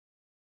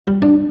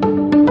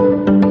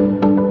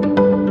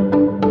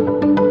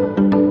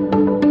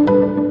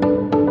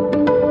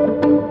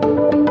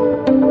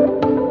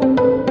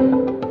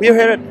We are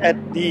here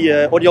at the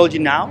Audiology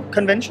Now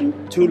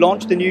convention to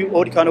launch the new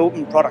Audicon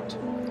Open product.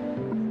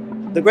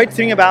 The great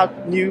thing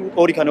about new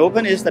Audicon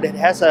Open is that it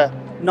has a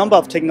number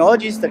of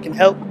technologies that can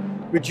help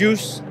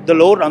reduce the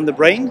load on the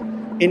brain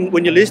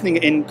when you're listening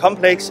in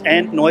complex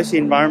and noisy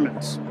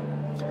environments.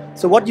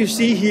 So what you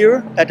see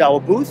here at our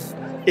booth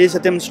is a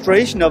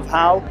demonstration of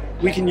how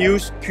we can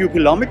use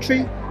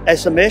pupillometry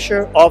as a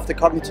measure of the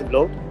cognitive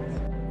load.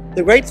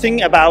 The great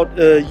thing about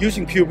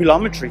using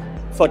pupillometry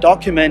for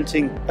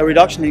documenting a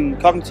reduction in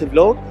cognitive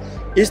load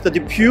is that the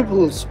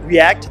pupils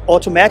react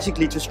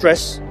automatically to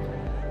stress.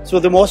 So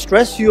the more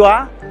stressed you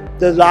are,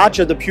 the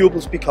larger the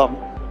pupils become.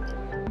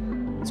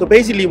 So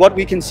basically what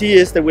we can see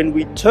is that when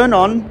we turn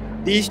on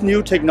these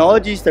new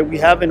technologies that we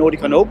have in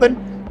Audicon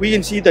Open, we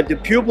can see that the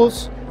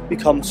pupils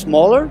become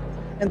smaller,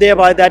 and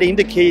thereby that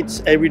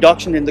indicates a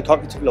reduction in the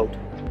cognitive load.